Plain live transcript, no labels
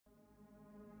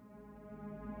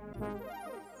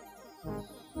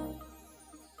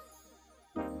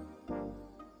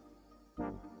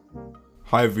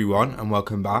Hi everyone and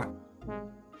welcome back.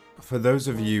 For those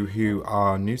of you who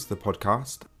are new to the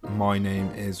podcast, my name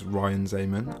is Ryan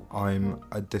Zayman. I'm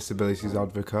a disabilities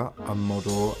advocate, a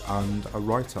model and a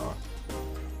writer.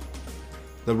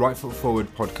 The Right Foot Forward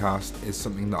podcast is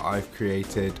something that I've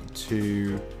created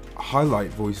to highlight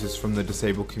voices from the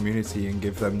disabled community and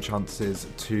give them chances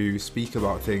to speak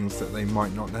about things that they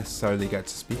might not necessarily get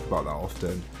to speak about that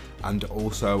often, and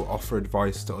also offer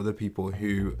advice to other people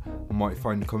who might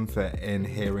find comfort in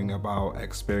hearing about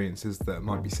experiences that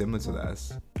might be similar to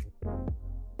theirs.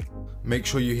 Make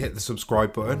sure you hit the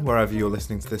subscribe button wherever you're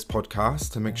listening to this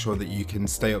podcast to make sure that you can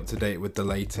stay up to date with the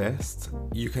latest.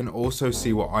 You can also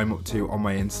see what I'm up to on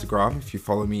my Instagram if you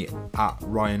follow me at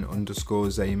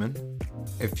Ryan_Zayman.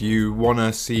 If you want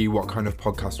to see what kind of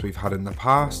podcasts we've had in the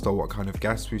past or what kind of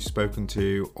guests we've spoken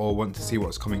to or want to see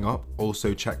what's coming up,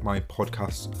 also check my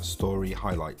podcast story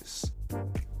highlights.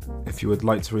 If you would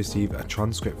like to receive a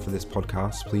transcript for this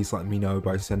podcast, please let me know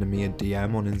by sending me a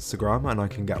DM on Instagram and I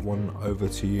can get one over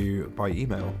to you by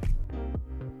email.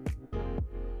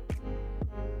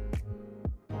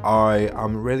 I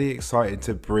am really excited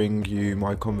to bring you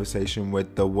my conversation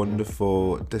with the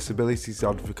wonderful disabilities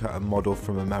advocate and model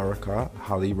from America,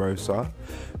 Haleigh Rosa.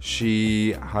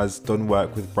 She has done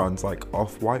work with brands like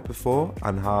Off-White before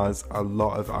and has a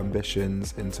lot of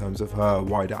ambitions in terms of her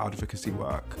wider advocacy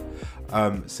work.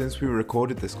 Since we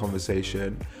recorded this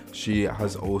conversation, she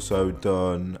has also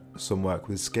done some work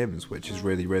with Skims, which is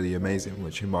really, really amazing,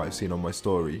 which you might have seen on my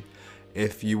story.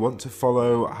 If you want to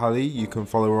follow Haleigh, you can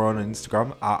follow her on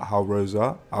Instagram at Haleigh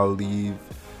Rosa. I'll leave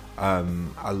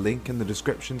a link in the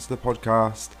description to the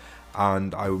podcast,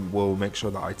 and I will make sure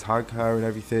that I tag her and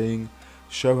everything.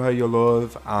 Show her your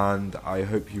love, and I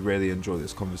hope you really enjoy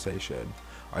this conversation.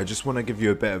 I just want to give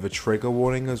you a bit of a trigger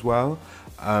warning as well.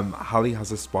 Haleigh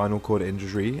has a spinal cord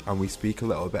injury, and we speak a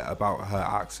little bit about her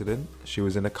accident. She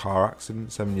was in a car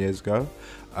accident 7 years ago.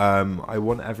 I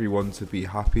want everyone to be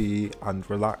happy and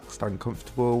relaxed and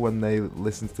comfortable when they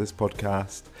listen to this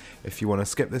podcast. If you want to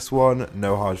skip this one,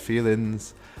 no hard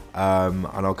feelings, and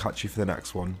I'll catch you for the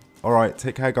next one. All right,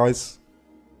 take care, guys.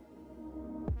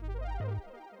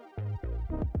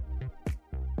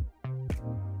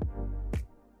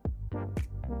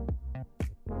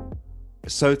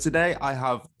 So today I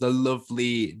have the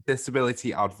lovely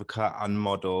disability advocate and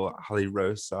model, Haleigh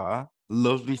Rosa.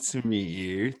 Lovely to meet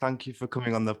you. Thank you for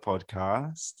coming on the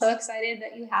podcast. So excited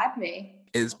that you had me.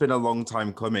 It's been a long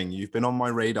time coming. You've been on my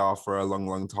radar for a long,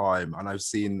 long time, and I've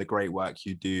seen the great work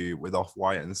you do with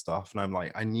Off-White and stuff, and I'm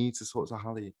like, I need to talk to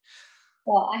Haleigh.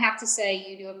 Well, I have to say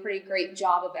you do a pretty great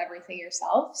job of everything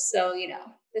yourself. So,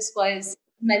 this was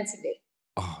meant to be.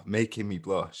 Oh, making me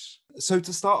blush. So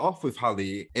to start off with,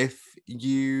 Haleigh, if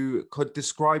you could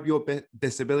describe your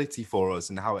disability for us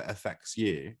and how it affects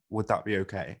you, would that be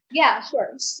okay? Yeah, sure.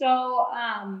 So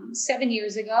 7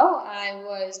 years ago, I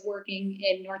was working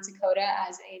in North Dakota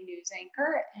as a news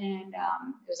anchor, and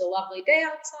it was a lovely day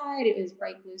outside. It was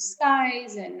bright blue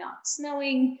skies and not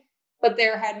snowing, but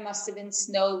there must have been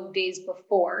snow days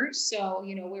before. So,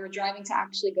 we were driving to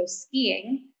actually go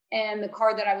skiing, and the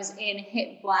car that I was in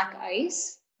hit black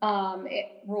ice. It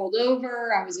rolled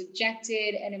over, I was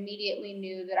ejected, and immediately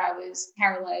knew that I was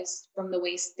paralyzed from the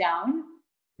waist down.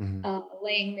 Mm-hmm.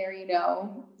 Laying there,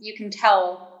 you can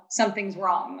tell something's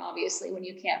wrong, obviously, when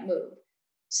you can't move.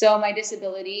 So my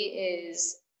disability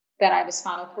is that I have a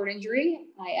spinal cord injury.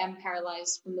 I am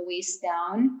paralyzed from the waist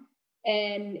down.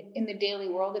 And in the daily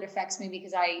world, it affects me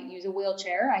because I use a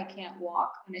wheelchair. I can't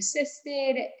walk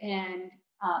unassisted, and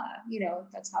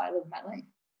that's how I live my life.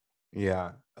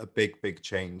 Yeah, a big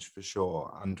change for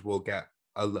sure. And we'll get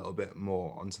a little bit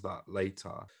more onto that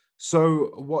later.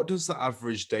 So what does the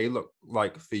average day look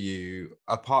like for you?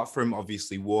 Apart from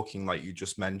obviously walking, like you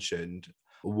just mentioned,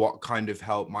 what kind of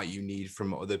help might you need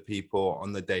from other people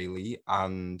on the daily?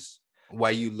 And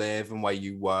where you live and where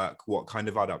you work, what kind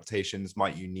of adaptations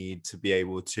might you need to be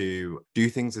able to do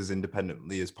things as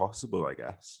independently as possible, I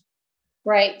guess?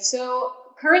 Right. So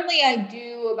currently I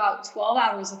do about 12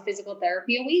 hours of physical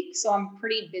therapy a week. So I'm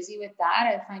pretty busy with that.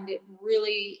 I find it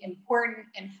really important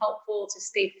and helpful to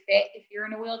stay fit if you're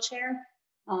in a wheelchair.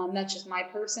 That's just my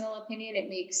personal opinion. It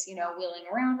makes, wheeling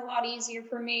around a lot easier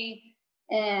for me.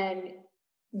 And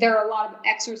there are a lot of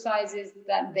exercises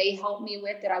that they help me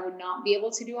with that I would not be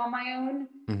able to do on my own.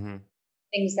 Mm-hmm.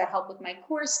 Things that help with my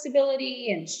core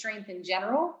stability and strength in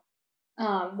general.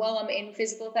 While I'm in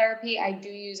physical therapy, I do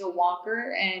use a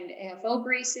walker and AFO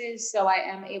braces. So I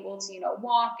am able to,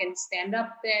 walk and stand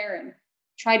up there and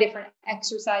try different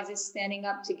exercises standing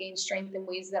up to gain strength in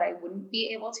ways that I wouldn't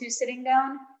be able to sitting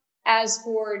down. As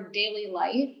for daily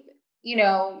life,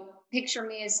 picture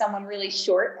me as someone really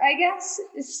short, I guess.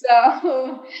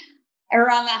 So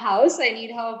around the house, I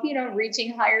need help,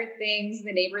 reaching higher things.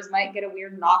 The neighbors might get a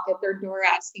weird knock at their door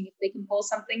asking if they can pull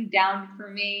something down for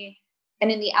me.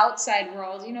 And in the outside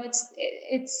world,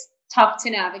 it's tough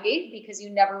to navigate because you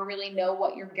never really know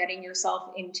what you're getting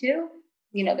yourself into.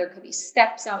 There could be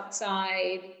steps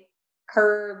outside,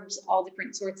 curbs, all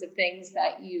different sorts of things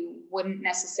that you wouldn't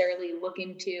necessarily look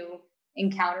into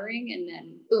encountering, and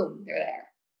then boom, they're there.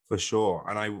 For sure.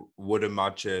 And I would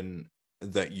imagine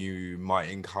that you might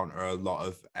encounter a lot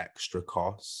of extra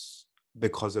costs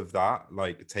because of that,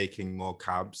 like taking more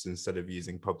cabs instead of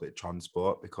using public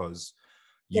transport, because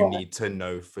you Sure. need to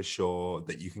know for sure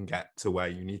that you can get to where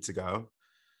you need to go.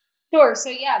 Sure. So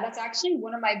yeah, that's actually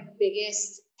one of my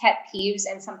biggest pet peeves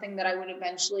and something that I would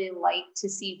eventually like to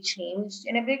see changed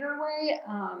in a bigger way.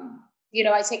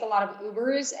 I take a lot of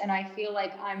Ubers and I feel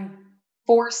like I'm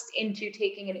forced into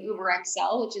taking an Uber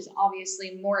XL, which is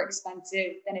obviously more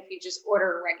expensive than if you just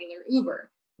order a regular Uber.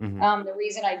 Hmm. The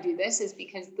reason I do this is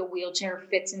because the wheelchair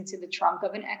fits into the trunk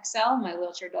of an XL. My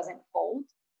wheelchair doesn't fold.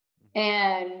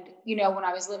 And, when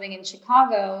I was living in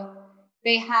Chicago,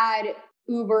 they had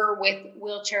Uber with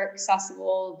wheelchair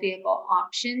accessible vehicle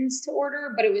options to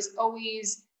order, but it was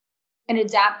always an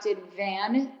adapted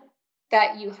van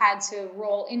that you had to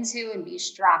roll into and be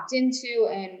strapped into.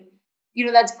 And,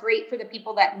 that's great for the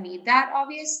people that need that,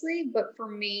 obviously. But for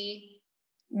me,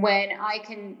 when I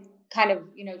can kind of,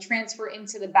 transfer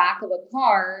into the back of a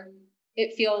car,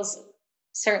 it feels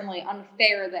certainly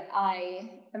unfair that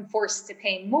I am forced to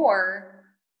pay more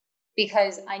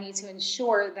because I need to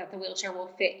ensure that the wheelchair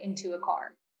will fit into a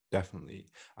car. Definitely.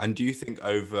 And do you think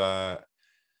over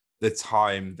the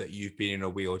time that you've been in a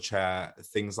wheelchair,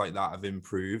 things like that have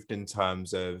improved in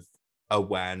terms of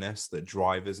awareness that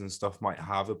drivers and stuff might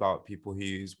have about people who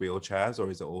use wheelchairs, or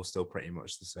is it all still pretty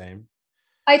much the same?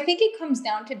 I think it comes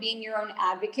down to being your own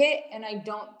advocate. And I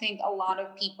don't think a lot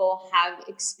of people have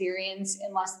experience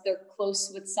unless they're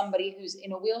close with somebody who's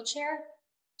in a wheelchair.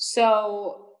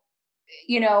 So,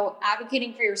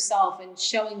 advocating for yourself and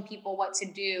showing people what to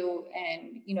do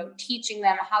and, teaching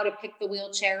them how to pick the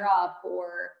wheelchair up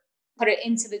or put it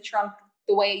into the trunk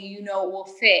the way it will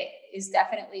fit is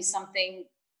definitely something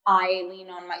I lean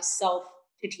on myself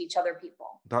to teach other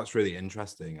people. That's really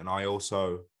interesting. And I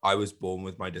was born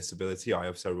with my disability. I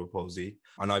have cerebral palsy.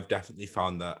 And I've definitely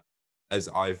found that as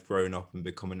I've grown up and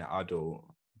become an adult,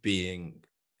 being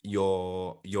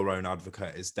your own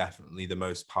advocate is definitely the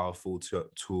most powerful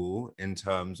tool in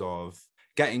terms of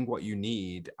getting what you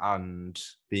need and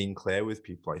being clear with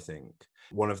people. I think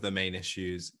one of the main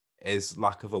issues is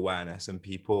lack of awareness, and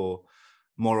people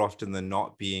more often than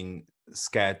not being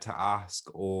scared to ask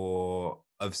or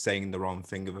of saying the wrong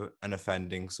thing and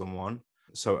offending someone.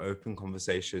 So open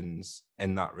conversations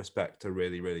in that respect are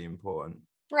really, really important.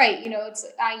 Right.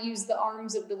 I use the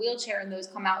arms of the wheelchair and those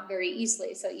come out very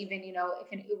easily. So even,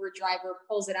 if an Uber driver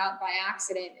pulls it out by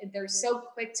accident, they're so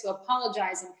quick to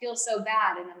apologize and feel so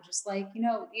bad. And I'm just like, you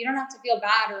don't have to feel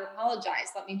bad or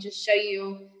apologize. Let me just show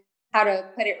you how to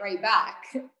put it right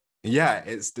back. Yeah,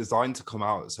 it's designed to come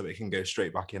out so it can go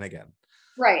straight back in again.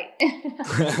 Right.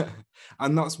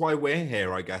 And that's why we're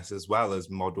here, I guess, as well as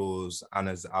models and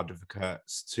as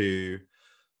advocates to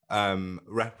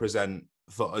represent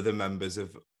for other members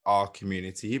of our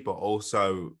community, but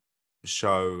also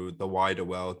show the wider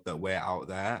world that we're out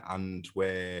there and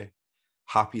we're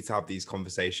happy to have these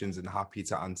conversations and happy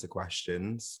to answer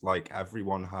questions. Like,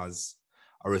 everyone has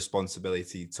a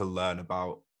responsibility to learn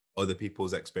about other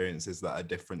people's experiences that are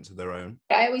different to their own.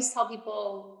 I always tell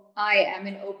people I am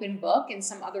an open book, and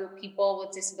some other people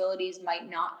with disabilities might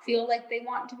not feel like they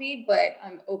want to be, but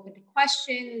I'm open to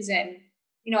questions. And,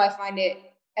 I find it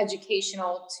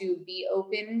educational to be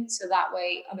open so that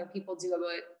way other people do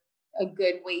have a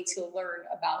good way to learn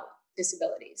about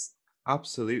disabilities.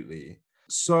 Absolutely.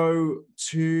 So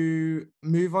to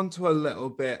move on to a little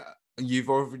bit, you've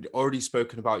already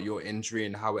spoken about your injury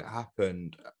and how it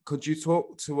happened. Could you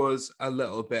talk to us a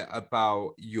little bit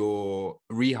about your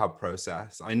rehab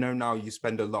process? I know now you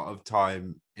spend a lot of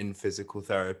time in physical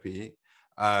therapy.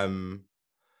 Um,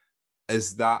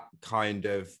 has that kind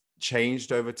of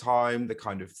changed over time, the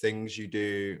kind of things you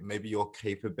do? Maybe your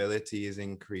capability is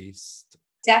increased?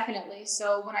 Definitely.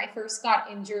 So when I first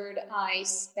got injured, I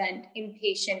spent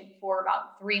inpatient for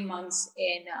about 3 months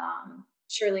in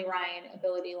Shirley Ryan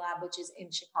Ability Lab, which is in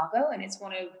Chicago, and it's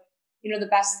one of the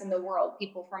best in the world.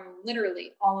 People from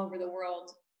literally all over the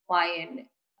world fly in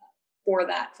for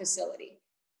that facility.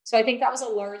 So I think that was a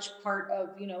large part of,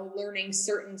 learning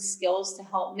certain skills to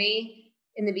help me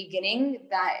in the beginning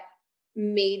that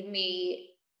made me,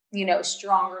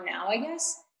 stronger now, I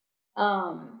guess.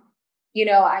 Um,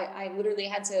 I literally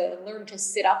had to learn to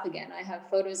sit up again. I have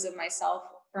photos of myself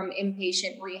from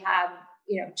inpatient rehab,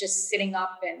 just sitting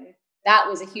up, and that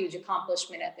was a huge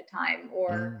accomplishment at the time. Or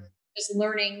Mm. just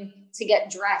learning to get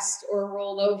dressed or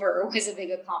roll over was a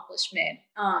big accomplishment.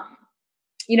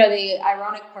 The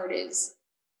ironic part is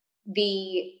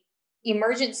the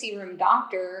emergency room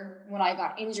doctor, when I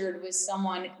got injured, was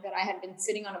someone that I had been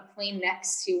sitting on a plane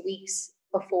next to weeks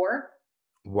before.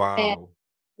 And Wow.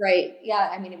 right, yeah,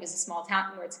 I mean, it was a small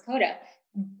town in North Dakota,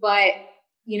 but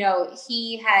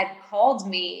he had called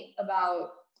me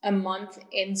about a month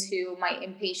into my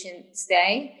inpatient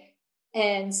stay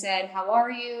and said, "How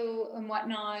are you?" and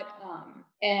whatnot.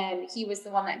 And he was the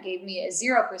one that gave me a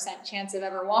 0% chance of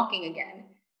ever walking again.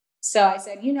 So I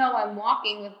said, I'm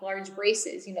walking with large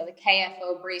braces, the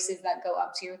KFO braces that go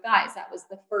up to your thighs. That was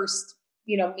the first,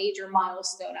 major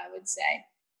milestone, I would say.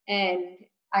 And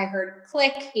I heard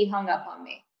click, he hung up on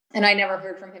me, and I never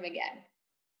heard from him again.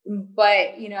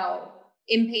 But,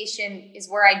 inpatient is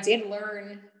where I did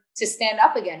learn to stand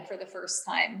up again for the first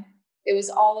time. It was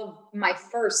all of my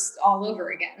first all over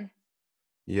again.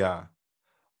 Yeah.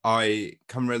 I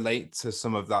can relate to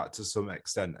some of that to some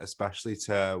extent, especially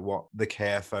to what the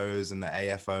KFOs and the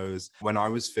AFOs. When I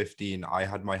was 15, I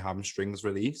had my hamstrings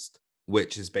released,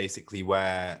 which is basically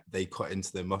where they cut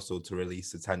into the muscle to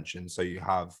release the tension. So you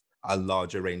have a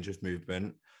larger range of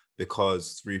movement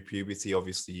because through puberty,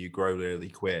 obviously, you grow really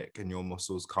quick and your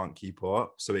muscles can't keep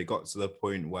up. So it got to the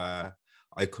point where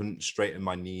I couldn't straighten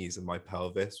my knees and my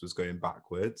pelvis was going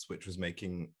backwards, which was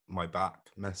making my back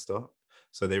messed up.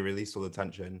 So they released all the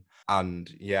tension.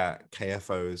 And yeah,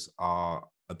 KFOs are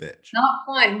a bitch. Not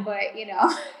fun, but,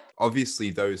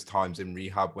 Obviously, those times in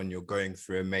rehab when you're going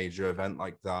through a major event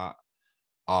like that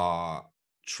are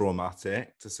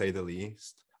traumatic, to say the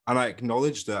least. And I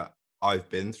acknowledge that I've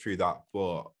been through that,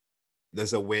 but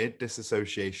there's a weird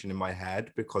disassociation in my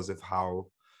head because of how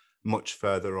much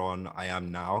further on I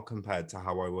am now compared to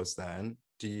how I was then.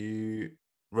 Do you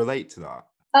relate to that?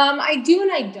 I do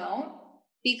and I don't,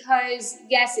 because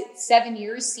yes, 7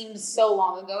 years seems so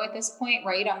long ago at this point,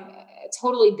 right? I'm a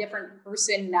totally different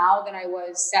person now than I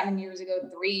was 7 years ago,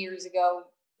 3 years ago.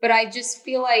 But I just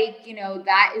feel like,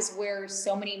 that is where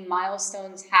so many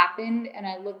milestones happened. And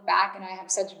I look back and I have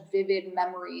such vivid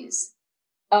memories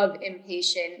of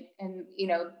inpatient and,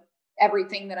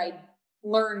 everything that I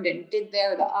learned and did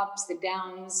there, the ups, the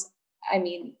downs. I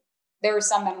mean, there are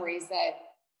some memories that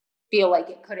feel like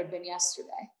it could have been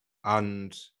yesterday.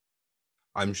 And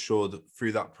I'm sure that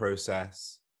through that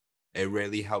process, it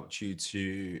really helped you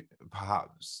to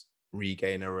perhaps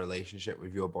regain a relationship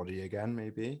with your body again,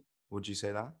 maybe? Would you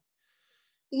say that?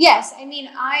 Yes, I mean,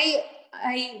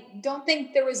 I don't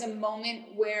think there was a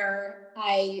moment where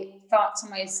I thought to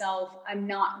myself, I'm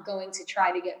not going to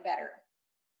try to get better.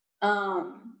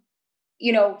 Um,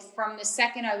 from the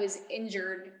second I was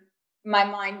injured, my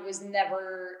mind was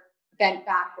never bent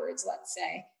backwards, let's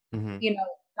say. Hmm. You know,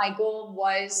 my goal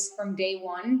was from day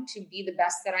one to be the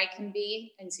best that I can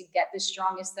be and to get the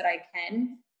strongest that I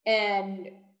can. And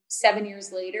 7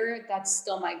 years later, that's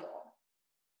still my goal.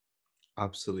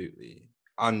 Absolutely.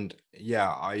 And yeah,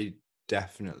 I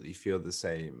definitely feel the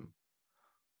same.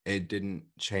 It didn't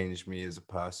change me as a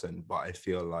person, but I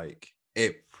feel like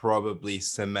it probably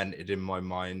cemented in my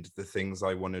mind the things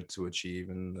I wanted to achieve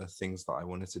and the things that I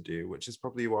wanted to do, which is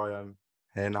probably why I'm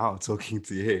here now talking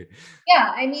to you.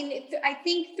 Yeah, I mean, I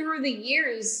think through the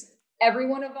years,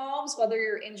 everyone evolves, whether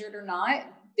you're injured or not.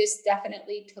 This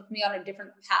definitely took me on a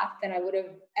different path than I would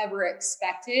have ever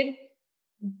expected.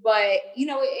 But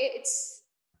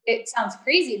it sounds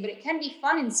crazy, but it can be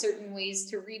fun in certain ways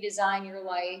to redesign your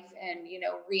life and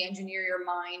re-engineer your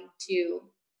mind to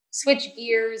switch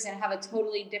gears and have a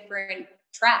totally different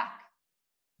track.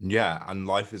 Yeah, and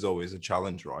life is always a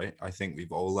challenge, right? I think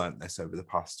we've all learnt this over the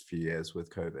past few years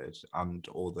with COVID and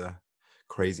all the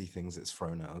crazy things it's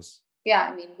thrown at us. Yeah,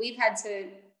 I mean, we've had to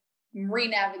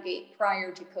re-navigate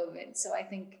prior to COVID, so I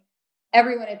think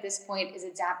everyone at this point is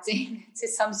adapting to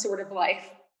some sort of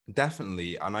life.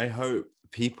 Definitely. And I hope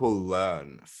people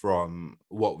learn from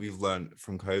what we've learned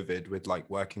from COVID with like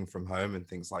working from home and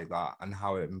things like that, and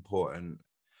how important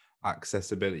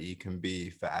accessibility can be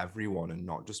for everyone and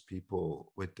not just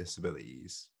people with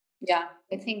disabilities. Yeah,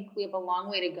 I think we have a long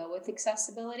way to go with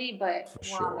accessibility, but For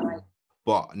we're on the right. sure.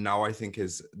 But now I think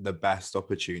is the best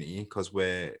opportunity because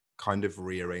we're kind of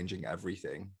rearranging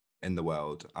everything in the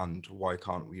world. And why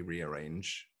can't we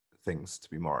rearrange things to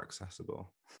be more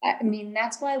accessible. I mean,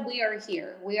 that's why we are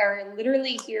here. We are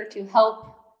literally here to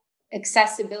help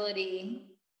accessibility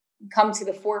come to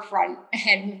the forefront,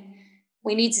 and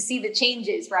we need to see the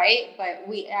changes, right? But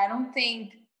I don't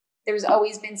think there's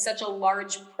always been such a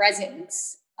large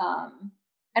presence.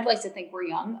 I'd like to think we're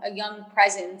a young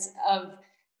presence of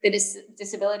the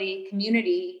disability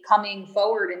community coming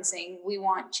forward and saying we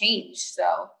want change.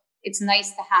 So it's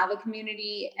nice to have a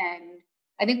community, and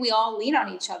I think we all lean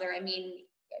on each other. I mean,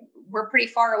 we're pretty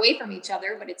far away from each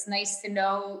other, but it's nice to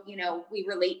know, we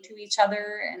relate to each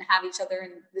other and have each other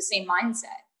in the same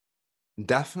mindset.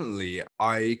 Definitely.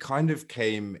 I kind of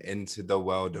came into the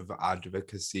world of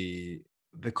advocacy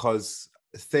because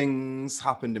things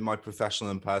happened in my professional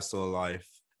and personal life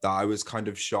that I was kind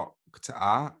of shocked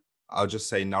at. I'll just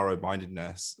say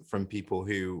narrow-mindedness from people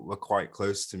who were quite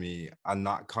close to me. And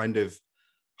that kind of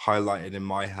highlighted in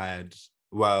my head,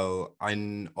 well,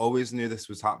 always knew this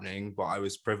was happening, but I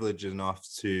was privileged enough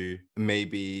to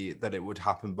maybe that it would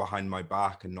happen behind my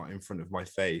back and not in front of my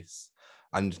face.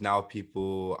 And now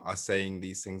people are saying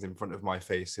these things in front of my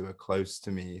face who are close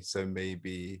to me. So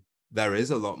maybe there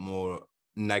is a lot more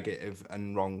negative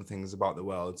and wrong things about the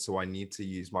world. So I need to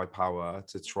use my power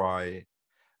to try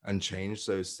and change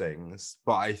those things.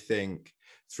 But I think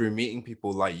through meeting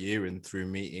people like you and through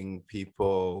meeting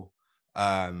people,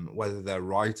 whether they're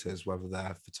writers, whether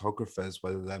they're photographers,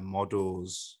 whether they're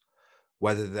models,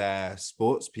 whether they're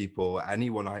sports people,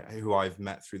 anyone who I've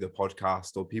met through the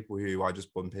podcast, or people who I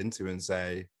just bump into and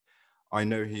say, I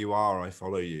know who you are, I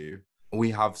follow you.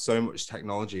 We have so much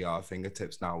technology at our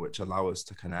fingertips now, which allow us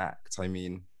to connect. I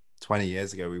mean, 20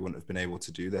 years ago, we wouldn't have been able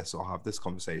to do this or have this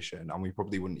conversation, and we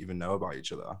probably wouldn't even know about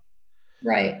each other.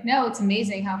 Right. No, it's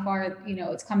amazing how far,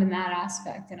 it's come in that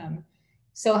aspect. And I'm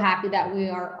so happy that we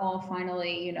are all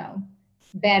finally,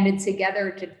 banded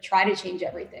together to try to change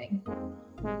everything.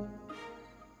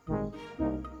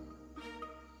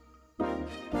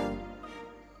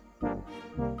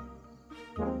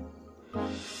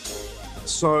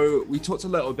 So we talked a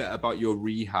little bit about your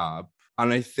rehab,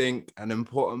 and I think an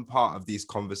important part of these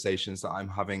conversations that I'm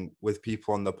having with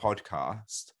people on the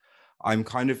podcast, I'm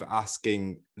kind of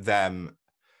asking them,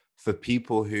 for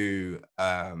people who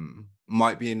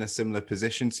might be in a similar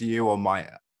position to you or might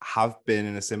have been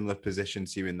in a similar position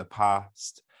to you in the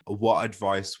past, what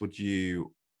advice would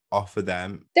you offer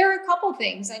them? There are a couple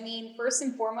things. I mean, first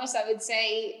and foremost, I would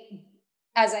say,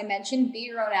 as I mentioned, be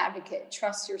your own advocate.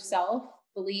 Trust yourself,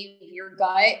 believe your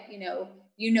gut,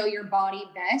 you know your body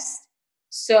best.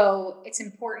 So it's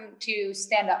important to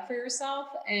stand up for yourself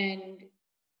and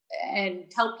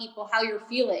tell people how you're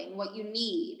feeling, what you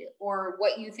need, or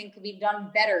what you think could be done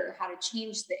better, how to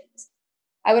change things.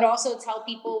 I would also tell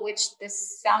people, which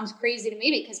this sounds crazy to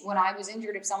me, because when I was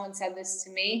injured, if someone said this to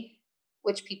me,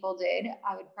 which people did,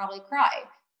 I would probably cry.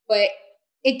 But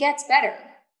it gets better.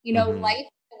 Life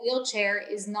in a wheelchair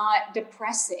is not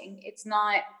depressing. It's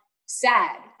not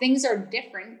sad. Things are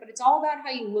different, but it's all about how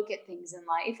you look at things in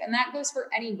life. And that goes for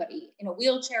anybody in a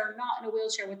wheelchair or not in a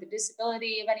wheelchair, with a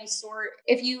disability of any sort.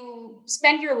 If you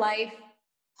spend your life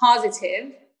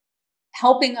positive,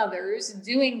 helping others,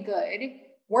 doing good,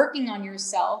 working on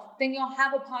yourself, then you'll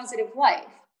have a positive life.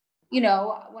 When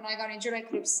I got injured, I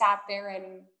could have sat there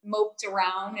and moped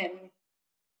around and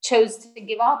chose to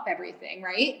give up everything,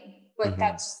 right? But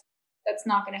that's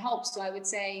not going to help. So I would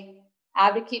say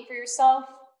advocate for yourself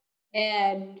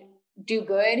and do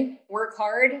good, work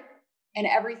hard, and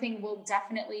everything will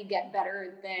definitely get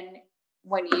better than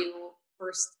when you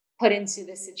first put into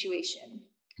this situation.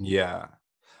 Yeah.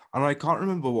 And I can't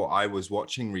remember what I was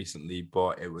watching recently,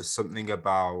 but it was something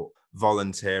about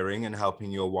volunteering and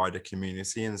helping your wider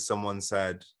community. And someone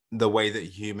said the way that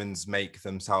humans make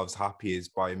themselves happy is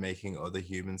by making other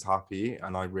humans happy.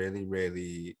 And I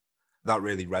that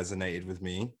really resonated with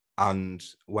me. And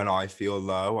when I feel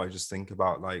low, I just think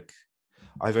about, like,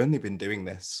 I've only been doing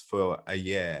this for a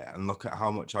year, and look at how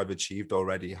much I've achieved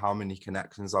already, how many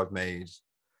connections I've made,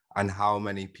 and how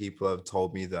many people have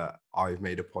told me that I've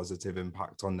made a positive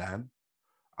impact on them.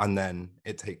 And then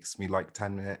it takes me like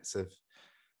 10 minutes of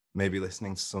maybe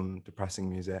listening to some depressing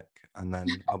music, and then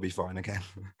I'll be fine again.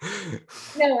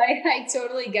 No, I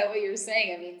totally get what you're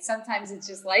saying. I mean, sometimes it's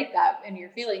just like that and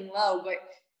you're feeling low, but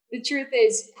the truth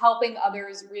is helping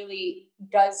others really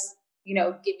does,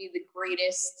 give you the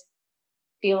greatest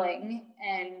feeling,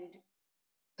 and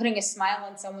putting a smile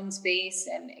on someone's face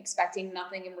and expecting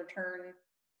nothing in return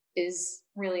is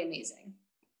really amazing.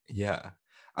 Yeah.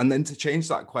 And then to change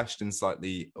that question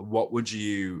slightly, what would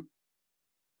you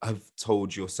have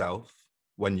told yourself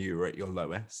when you were at your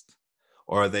lowest?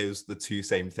 Or are those the two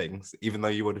same things, even though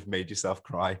you would have made yourself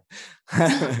cry?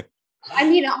 I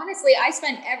mean, honestly, I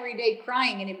spent every day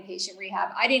crying in inpatient rehab.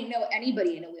 I didn't know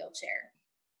anybody in a wheelchair.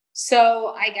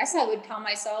 So I guess I would tell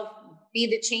myself, be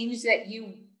the change that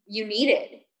you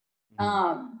needed. Mhm.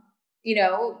 Um, you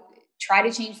know, try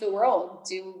to change the world.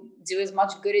 Do as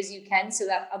much good as you can so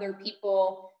that other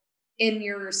people in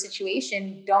your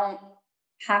situation don't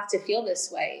have to feel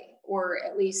this way. Or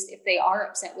at least if they are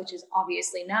upset, which is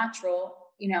obviously natural,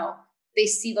 they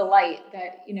see the light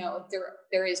that,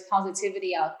 there is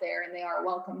positivity out there and they are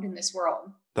welcomed in this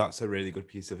world. That's a really good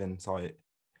piece of insight.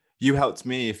 You helped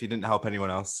me if you didn't help anyone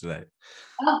else today.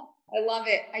 Oh, I love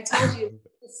it. I told you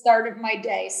the start of my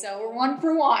day. So we're one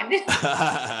for one.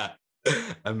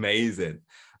 Amazing.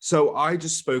 So I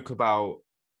just spoke about,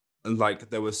 like,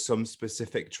 there was some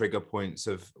specific trigger points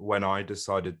of when I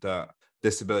decided that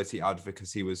disability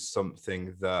advocacy was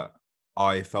something that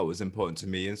I felt was important to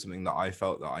me and something that I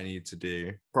felt that I needed to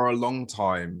do. For a long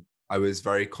time, I was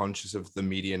very conscious of the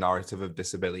media narrative of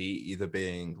disability either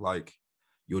being like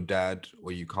you're dead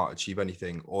or you can't achieve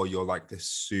anything, or you're like this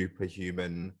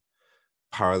superhuman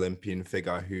Paralympian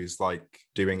figure who's like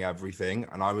doing everything.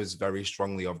 And I was very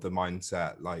strongly of the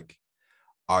mindset like,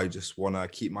 I just want to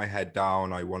keep my head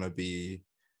down. I want to be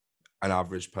an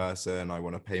average person. I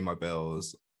want to pay my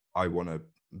bills. I want to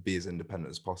be as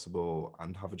independent as possible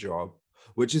and have a job,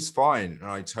 which is fine. And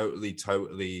I totally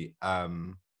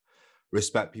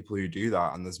respect people who do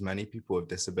that. And there's many people with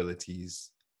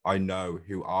disabilities I know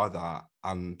who are that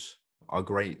and are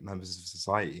great members of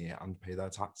society and pay their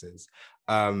taxes.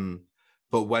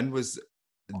 But when was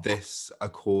this a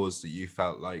cause that you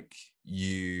felt like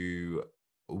you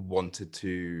wanted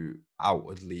to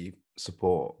outwardly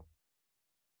support?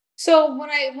 So when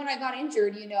I got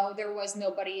injured, there was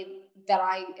nobody that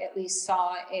I at least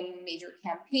saw in major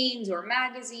campaigns or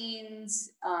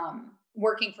magazines,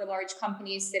 working for large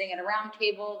companies, sitting at a round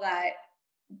table that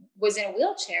was in a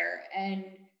wheelchair. And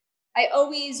I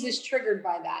always was triggered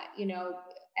by that.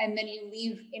 And then you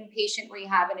leave inpatient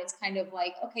rehab and it's kind of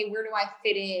like, okay, where do I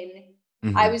fit in?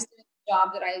 I Hmm. was doing a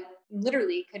job that I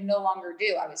literally could no longer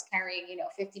do. I was carrying,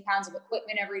 50 pounds of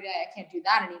equipment every day. I can't do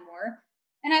that anymore.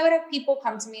 And I would have people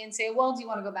come to me and say, well, do you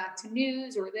want to go back to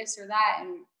news or this or that?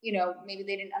 And, maybe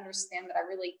they didn't understand that I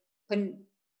really couldn't,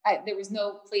 there was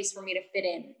no place for me to fit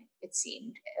in, it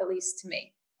seemed, at least to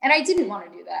me. And I didn't want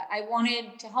to do that. I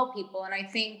wanted to help people. And I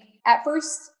think at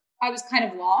first I was kind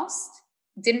of lost,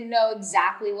 didn't know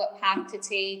exactly what path to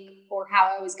take or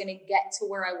how I was going to get to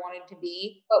where I wanted to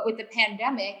be. But with the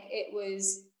pandemic, it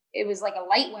was like a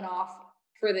light went off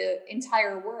for the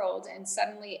entire world, and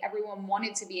suddenly everyone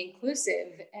wanted to be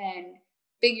inclusive and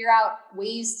figure out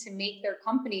ways to make their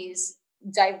companies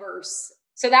diverse.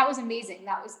 So that was amazing.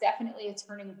 That was definitely a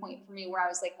turning point for me where I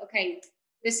was like, okay,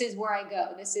 this is where I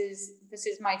go. This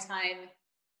is my time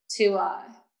to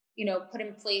put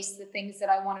in place the things that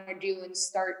I want to do and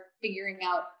start figuring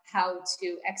out how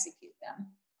to execute them.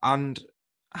 And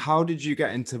how did you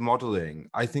get into modeling?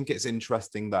 I think it's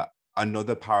interesting that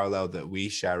another parallel that we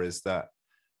share is that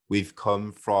we've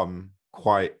come from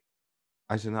quite,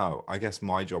 I don't know, I guess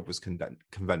my job was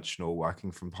conventional,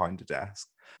 working from behind a desk.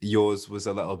 Yours was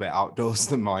a little bit outdoors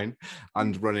than mine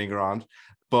and running around.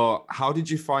 But how did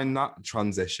you find that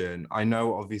transition? I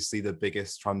know obviously the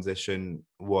biggest transition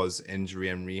was injury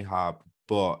and rehab,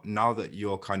 but now that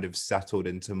you're kind of settled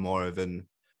into more of an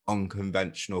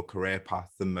unconventional career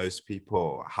path than most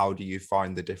people, how do you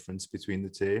find the difference between the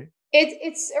two?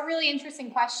 It's a really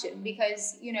interesting question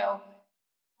because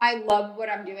I love what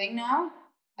I'm doing now.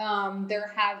 There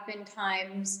have been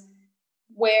times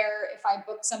where if I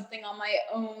book something on my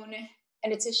own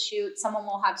and it's a shoot, someone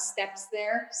will have steps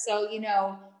there. So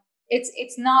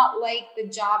it's not like the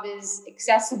job is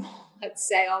accessible. Let's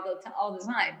say all the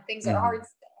time. Things are hard Mhm.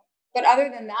 still. But other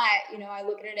than that, I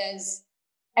look at it as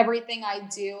everything I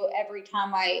do. Every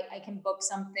time I can book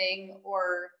something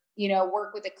or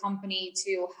work with a company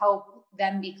to help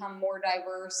them become more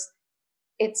diverse,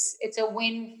 it's a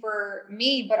win for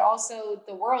me but also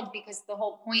the world, because the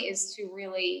whole point is to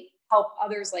really help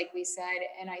others, like we said.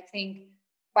 And I think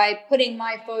by putting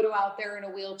my photo out there in a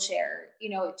wheelchair,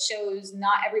 it shows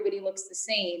not everybody looks the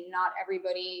same, not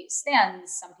everybody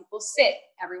stands, some people sit,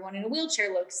 everyone in a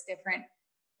wheelchair looks different.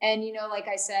 And like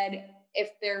I said,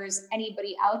 if there's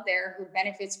anybody out there who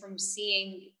benefits from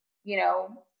seeing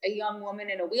a young woman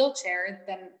in a wheelchair,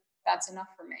 then that's enough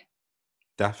for me.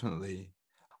 Definitely.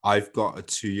 I've got a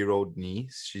 2-year-old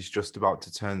niece. She's just about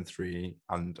to turn 3,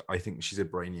 and I think she's a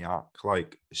brainiac.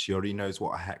 Like, she already knows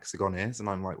what a hexagon is, and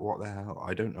I'm like, "What the hell?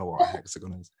 I don't know what a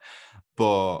hexagon is."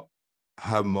 But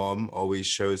her mum always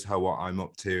shows her what I'm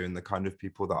up to and the kind of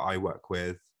people that I work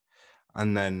with,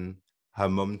 and then her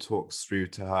mum talks through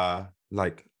to her,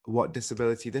 like, what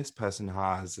disability this person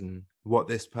has and what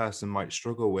this person might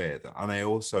struggle with. And I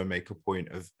also make a point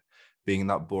of being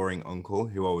that boring uncle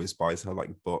who always buys her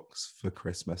like books for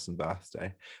Christmas and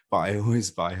birthday, but I always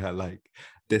buy her like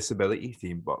disability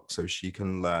themed books so she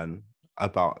can learn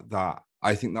about that.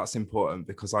 I think that's important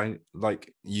because I,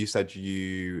 like you said,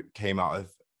 you came out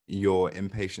of your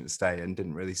inpatient stay and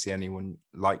didn't really see anyone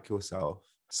like yourself.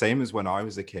 Same as when I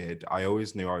was a kid, I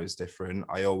always knew I was different.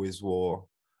 I always wore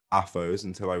afros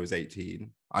until I was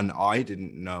 18, and I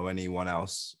didn't know anyone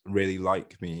else really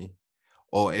like me,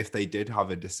 or if they did have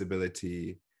a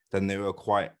disability, then they were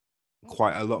quite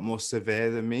a lot more severe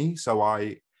than me. So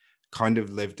I kind of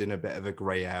lived in a bit of a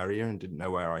gray area and didn't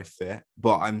know where I fit.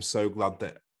 But I'm so glad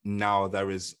that now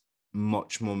there is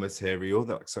much more material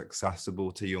that's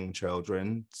accessible to young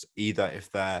children, either if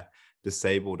they're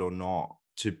disabled or not,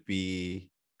 to be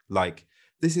like,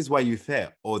 this is where you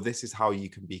fit, or this is how you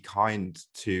can be kind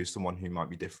to someone who might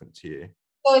be different to you.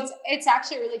 So it's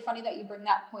actually really funny that you bring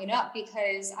that point up,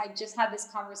 because I just had this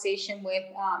conversation with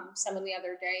someone the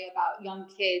other day about young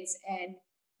kids and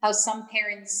how some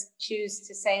parents choose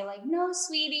to say like, no,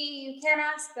 sweetie, you can't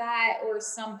ask that, or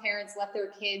some parents let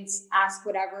their kids ask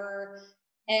whatever.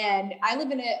 And I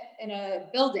live in a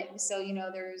building, so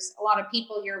there's a lot of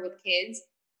people here with kids.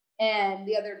 And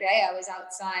the other day I was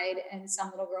outside and some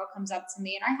little girl comes up to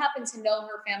me, and I happen to know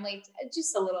her family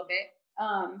just a little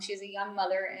bit. She's a young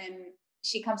mother, and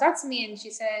she comes up to me and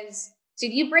she says,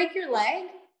 "Did you break your leg?"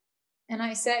 And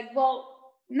I said,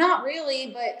 "Well, not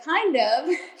really, but kind of."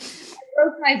 "I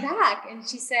broke my back." And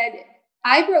she said,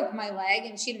 "I broke my leg."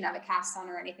 And she didn't have a cast on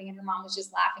or anything. And her mom was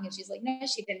just laughing. And she's like, "No,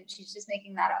 she didn't. She's just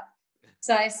making that up."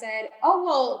 So I said, "Oh,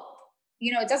 well,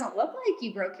 it doesn't look like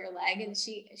you broke your leg." And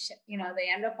they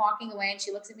end up walking away, and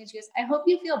she looks at me and she goes, "I hope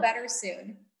you feel better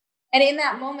soon." And in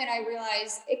that moment, I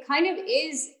realized it kind of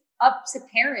is up to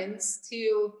parents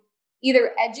to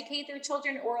either educate their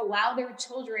children or allow their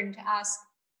children to ask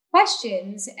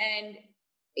questions. And,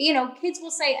 kids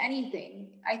will say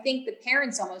anything. I think the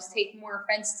parents almost take more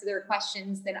offense to their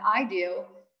questions than I do.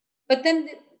 But then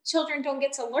the children don't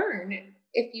get to learn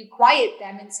if you quiet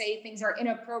them and say things are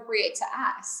inappropriate to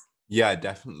ask. Yeah,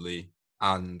 definitely.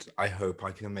 And I hope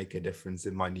I can make a difference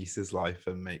in my niece's life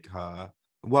and make her,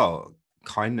 well,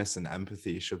 kindness and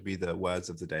empathy should be the words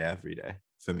of the day every day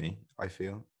for me, I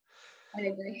feel. I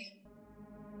agree.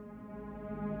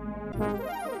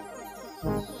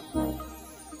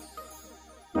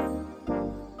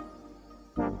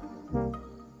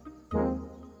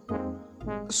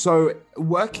 So,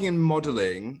 working in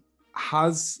modeling,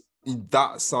 has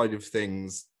that side of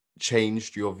things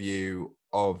changed your view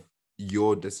of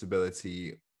your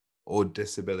disability or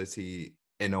disability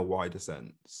in a wider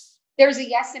sense? There's a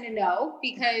yes and a no,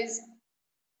 because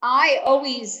I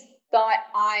always thought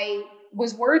I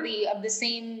was worthy of the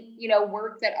same,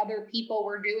 work that other people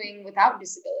were doing without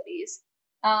disabilities.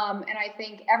 And I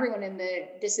think everyone in the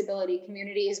disability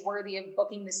community is worthy of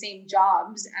booking the same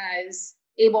jobs as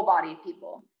able-bodied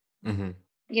people. Hmm.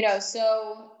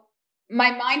 So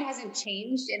my mind hasn't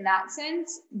changed in that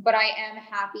sense, but I am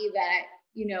happy that,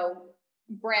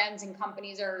 brands and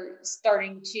companies are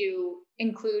starting to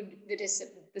include the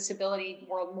disability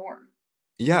world more.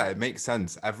 Yeah, it makes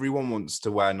sense. Everyone wants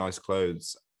to wear nice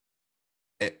clothes,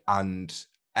 and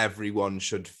everyone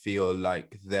should feel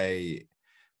like they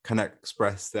can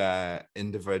express their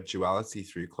individuality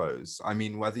through clothes. I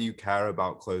mean, whether you care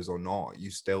about clothes or not,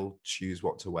 you still choose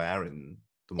what to wear in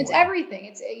the It's morning. everything.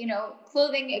 It's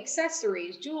clothing,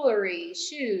 accessories, jewelry,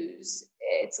 shoes.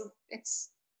 It's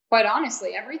quite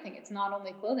honestly everything. It's not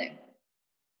only clothing.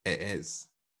 It is.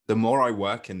 The more I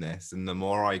work in this and the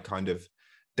more I kind of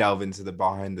delve into the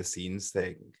behind the scenes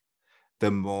thing,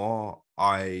 the more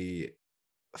I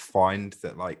find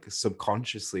that like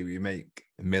subconsciously we make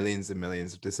millions and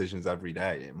millions of decisions every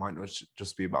day. It might not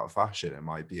just be about fashion, it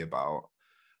might be about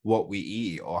what we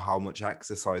eat or how much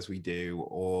exercise we do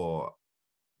or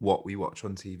what we watch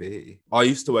on TV. I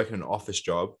used to work in an office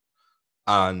job,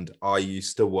 and I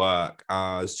used to work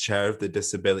as chair of the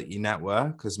disability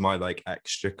network as my like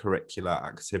extracurricular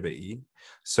activity.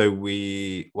 So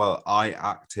I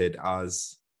acted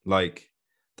as like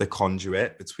the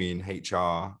conduit between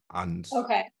HR and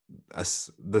Okay. us,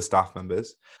 the staff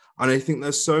members. And I think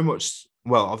there's so much,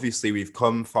 well, obviously we've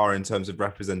come far in terms of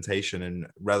representation in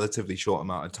relatively short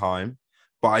amount of time,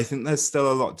 but I think there's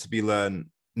still a lot to be learned,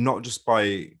 not just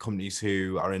by companies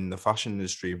who are in the fashion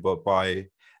industry, but by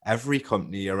every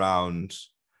company around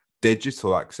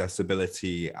digital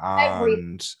accessibility Every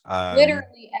and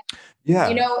Literally, you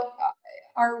yeah. know,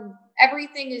 our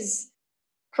everything is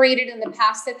created in the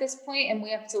past at this point, and we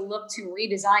have to look to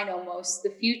redesign almost the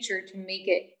future to make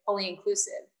it fully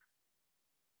inclusive.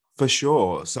 For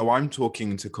sure. So I'm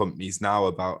talking to companies now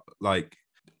about like,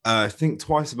 think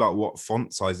twice about what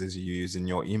font sizes you use in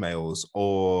your emails,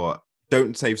 or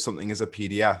don't save something as a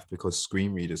PDF because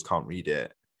screen readers can't read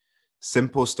it.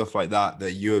 Simple stuff like that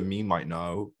that you and me might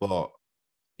know, but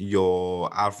your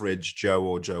average Joe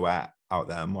or Joette out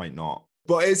there might not.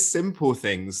 But it's simple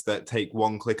things that take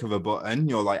one click of a button.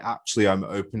 You're like, actually, I'm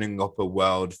opening up a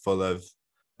world full of,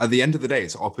 at the end of the day,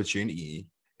 it's opportunity.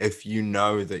 If you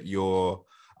know that your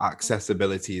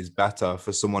accessibility is better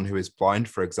for someone who is blind,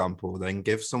 for example, then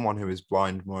give someone who is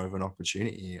blind more of an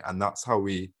opportunity. And that's how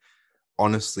we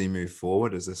honestly move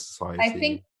forward as a I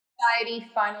think society. society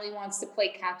finally wants to play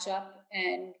catch up.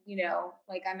 And,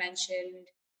 like I mentioned,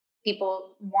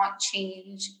 people want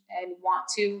change and want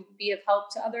to be of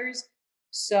help to others.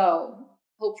 So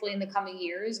hopefully in the coming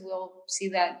years, we'll see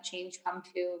that change come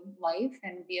to life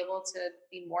and be able to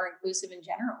be more inclusive in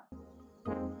general.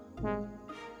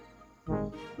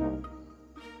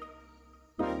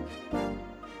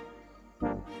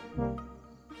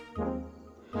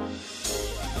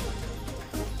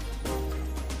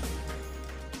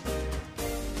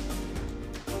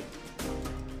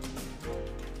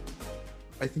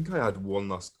 I think I had one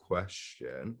last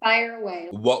question. Fire away.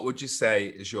 What would you say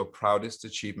is your proudest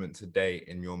achievement to date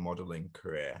in your modeling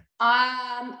career?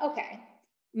 Okay.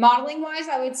 Modeling wise,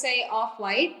 I would say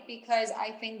Off-White because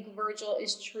I think Virgil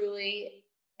is truly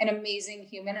an amazing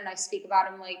human, and I speak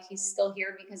about him like he's still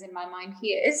here because in my mind he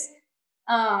is.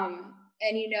 And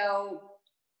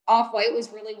Off-White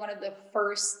was really one of the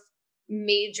first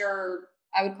major,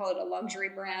 I would call it a luxury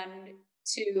brand,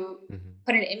 to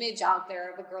put an image out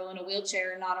there of a girl in a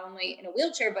wheelchair, not only in a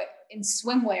wheelchair, but in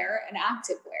swimwear and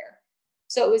activewear.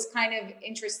 So it was kind of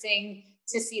interesting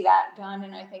to see that done.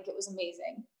 And I think it was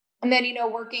amazing. And then,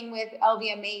 working with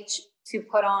LVMH to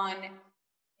put on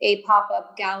a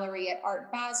pop-up gallery at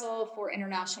Art Basel for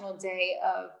International Day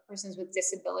of Persons with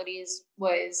Disabilities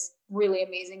was really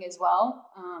amazing as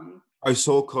well. I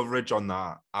saw coverage on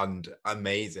that and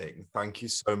amazing. Thank you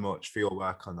so much for your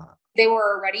work on that. They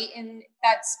were already in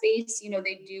that space.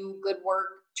 They do good work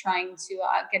trying to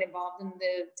get involved in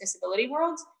the disability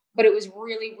world. But it was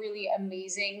really, really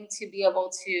amazing to be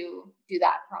able to do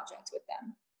that project with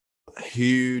them.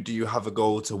 Who do you have a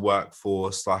goal to work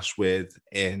for / with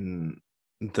in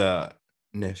the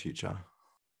near future?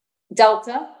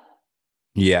 Delta.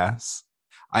 Yes.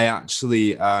 I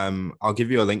actually, I'll give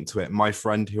you a link to it. My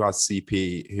friend who has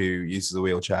CP, who uses a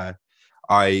wheelchair,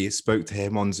 I spoke to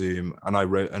him on Zoom and I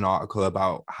wrote an article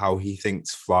about how he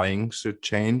thinks flying should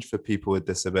change for people with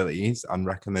disabilities and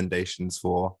recommendations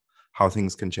for how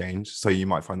things can change. So you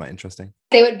might find that interesting.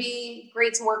 They would be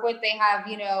great to work with. They have,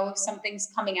 some things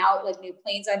coming out, like new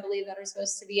planes, I believe, that are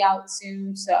supposed to be out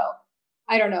soon. So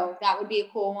I don't know. That would be a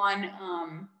cool one.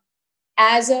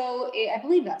 Azo, I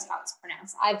believe that's how it's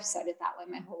pronounced. I've said it that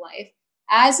way my whole life.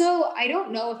 Azo, I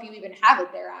don't know if you even have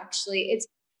it there, actually.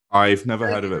 I've never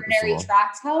heard of it before. Urinary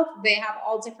tract health. They have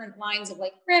all different lines of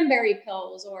like cranberry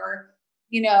pills or,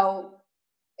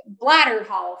 bladder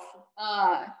health.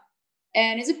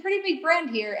 And it's a pretty big brand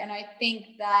here. And I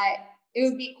think that it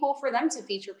would be cool for them to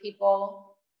feature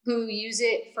people who use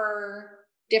it for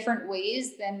different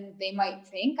ways than they might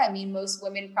think. I mean, most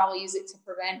women probably use it to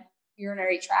prevent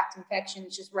urinary tract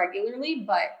infections just regularly.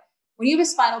 But when you have a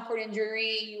spinal cord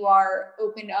injury, you are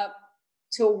opened up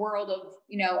to a world of,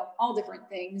 all different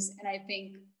things. And I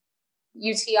think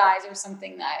UTIs are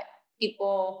something that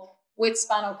people with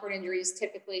spinal cord injuries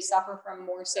typically suffer from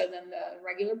more so than the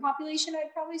regular population,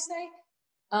 I'd probably say,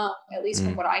 at least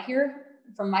from what I hear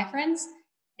from my friends.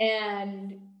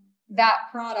 And that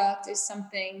product is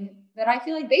something that I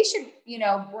feel like they should,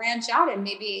 branch out and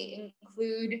maybe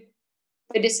include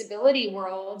the disability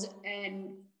world and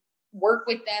work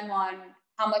with them on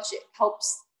how much it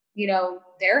helps,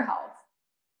 their health.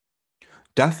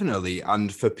 Definitely.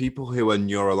 And for people who are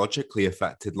neurologically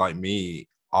affected like me,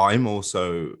 I'm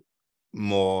also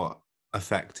more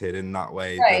affected in that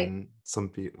way than some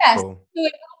people. Yes. So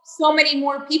it helps so many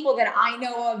more people that I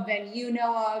know of than you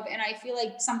know of. And I feel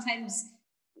like sometimes,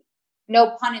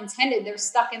 no pun intended, they're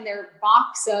stuck in their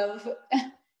box of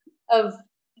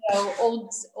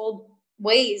old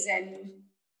ways, and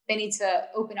they need to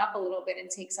open up a little bit and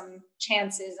take some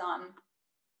chances on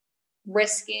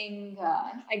risking,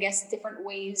 I guess, different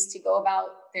ways to go about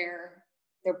their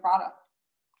product.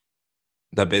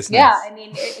 The business. Yeah, I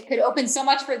mean, it could open so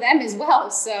much for them as well.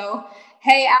 So,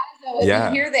 hey, Azo, if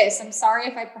you hear this, I'm sorry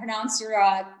if I pronounce your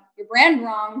brand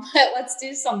wrong, but let's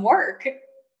do some work.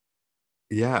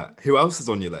 Yeah. Who else is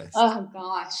on your list? Oh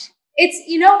gosh, it's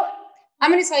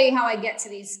I'm going to tell you how I get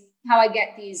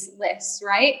these lists,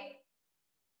 right?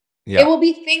 It Yeah. will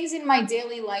be things in my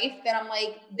daily life that I'm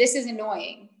like, this is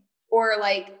annoying. Or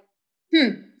like,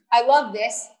 I love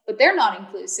this, but they're not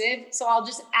inclusive. So I'll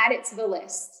just add it to the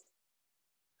list.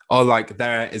 Or like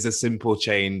there is a simple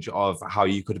change of how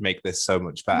you could make this so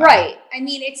much better. Right. I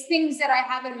mean, it's things that I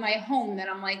have in my home that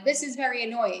I'm like, this is very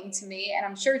annoying to me. And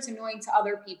I'm sure it's annoying to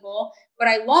other people, but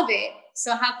I love it.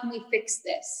 So how can we fix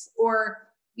this? Or,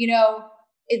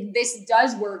 this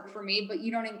does work for me, but you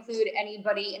don't include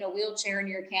anybody in a wheelchair in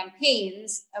your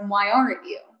campaigns. And why aren't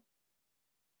you?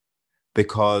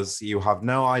 Because you have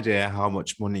no idea how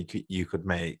much money you could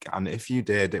make. And if you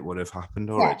did, it would have happened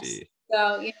Yes. already.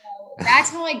 So, that's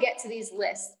how I get to these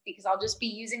lists because I'll just be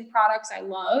using products I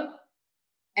love.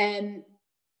 And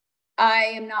I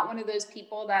am not one of those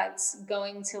people that's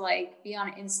going to like be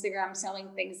on Instagram selling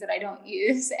things that I don't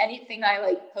use. Anything I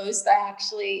like post, I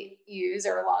actually use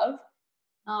or love.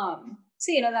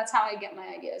 So that's how I get my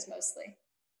ideas mostly.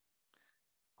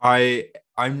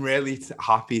 I'm really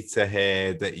happy to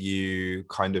hear that you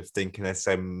kind of think in a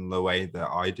similar way that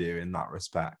I do in that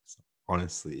respect,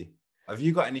 honestly. Have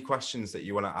you got any questions that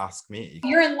you want to ask me?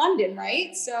 You're in London,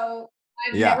 right? So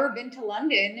I've Yeah, never been to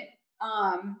London.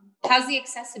 How's the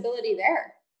accessibility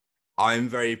there? I'm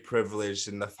very privileged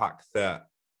in the fact that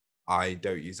I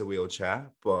don't use a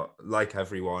wheelchair, but like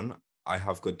everyone, I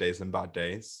have good days and bad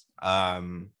days.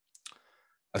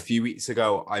 A few weeks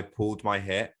ago, I pulled my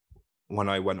hip when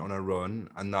I went on a run,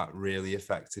 and that really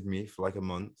affected me for like a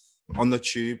month. On the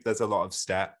tube, there's a lot of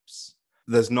steps.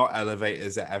 There's not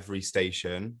elevators at every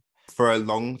station. For a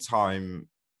long time,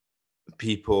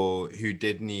 people who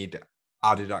did need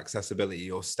added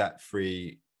accessibility or step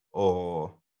free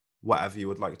or whatever you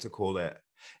would like to call it,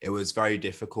 it was very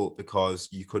difficult because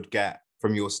you could get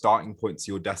from your starting point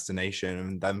to your destination,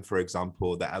 and then, for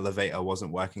example, the elevator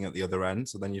wasn't working at the other end,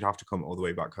 so then you'd have to come all the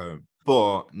way back home.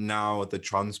 But now the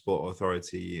Transport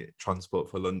Authority, Transport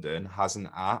for London, has an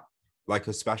app, like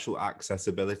a special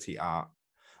accessibility app,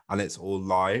 and it's all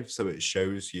live, so it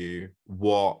shows you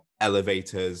what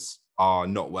elevators are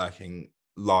not working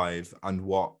live and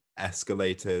what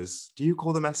escalators, do you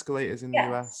call them escalators in the Yes.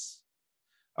 US?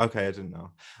 Okay, I didn't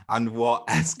know. And what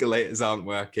escalators aren't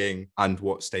working and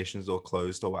what stations are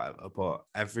closed or whatever. But What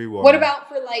everyone, about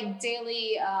for like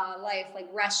daily life, like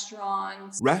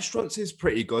restaurants? restaurants is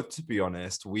pretty good, to be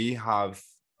honest. We have,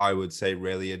 I would say,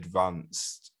 really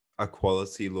advanced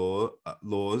equality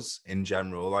laws in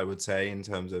general, I would say, in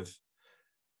terms of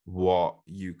what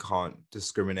you can't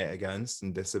discriminate against,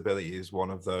 and disability is one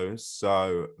of those.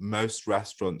 So most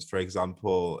restaurants, for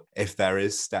example, if there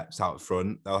is steps out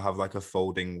front, they'll have like a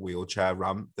folding wheelchair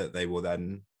ramp that they will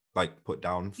then like put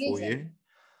down for you. Amazing.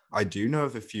 I do know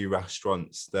of a few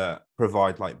restaurants that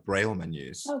provide like braille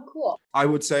menus. Oh, cool. I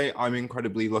would say I'm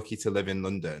incredibly lucky to live in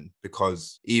London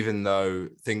because even though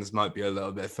things might be a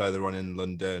little bit further on in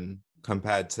London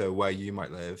compared to where you might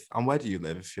live, and where do you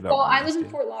live if you don't Well, mind me I live in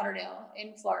asking? Fort Lauderdale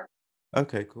in Florida.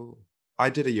 Okay, cool.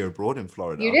 I did a year abroad in You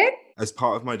Florida did? as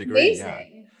part of my degree, yeah.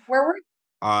 Amazing. Where were you?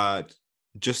 Uh,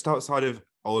 just outside of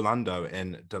Orlando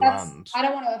in That's, DeLand. I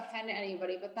don't want to offend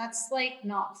anybody, but that's like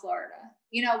not Florida.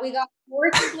 We got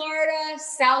North Florida,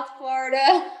 South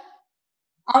Florida.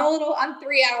 I'm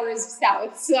 3 hours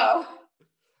south. So,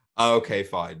 Okay,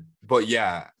 fine. But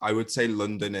yeah, I would say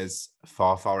London is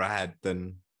far, far ahead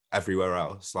than everywhere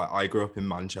else. Like I grew up in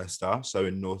Manchester, so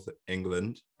in North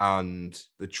England, and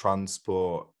the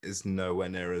transport is nowhere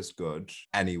near as good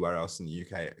anywhere else in the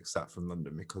UK except from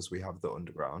London because we have the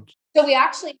underground. so we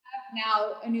actually have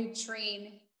now a new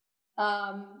train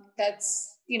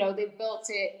that's, they've built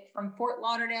it from Fort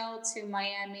Lauderdale to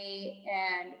Miami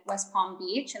and West Palm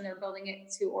Beach, and they're building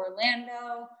it to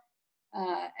Orlando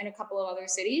and a couple of other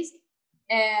cities.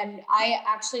 And I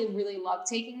actually really love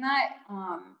taking that.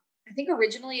 I think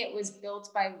originally it was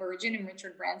built by Virgin and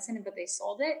Richard Branson, but they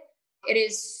sold it. It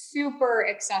is super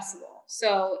accessible.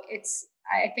 So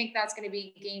I think that's going to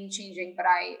be game changing, but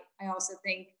I also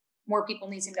think more people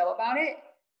need to know about it.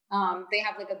 They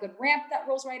have like a good ramp that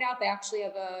rolls right out. They actually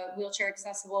have a wheelchair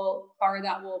accessible car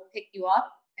that will pick you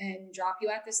up and drop you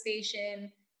at the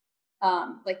station.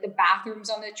 Like the bathrooms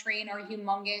on the train are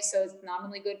humongous, so it's not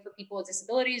only good for people with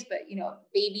disabilities, but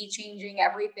baby changing,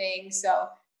 everything. So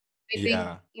I think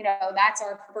Yeah. that's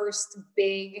our first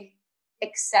big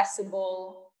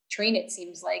accessible train, it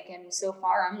seems like, and so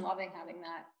far I'm loving having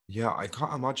that. Yeah, I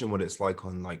can't imagine what it's like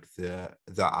on like the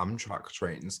Amtrak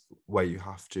trains where you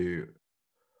have to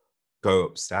go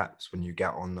up steps when you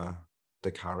get on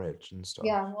the carriage and stuff.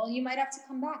 Yeah, well, you might have to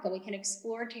come back and we can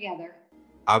explore together.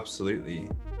 Absolutely.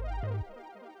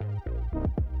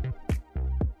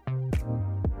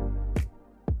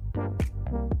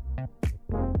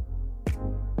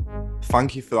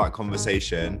 thank you for that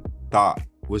conversation. That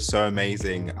was so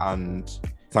amazing, and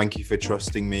thank you for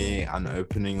trusting me and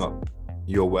opening up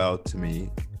your world to me.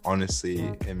 Honestly,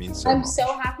 it means so much. I'm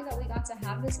so happy that we got to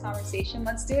have this conversation.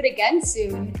 Let's do it again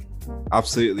soon.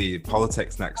 Absolutely.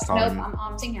 Politics next time. Nope, I'm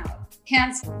opting out.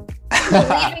 Cancel.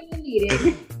 Leaving the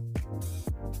meeting.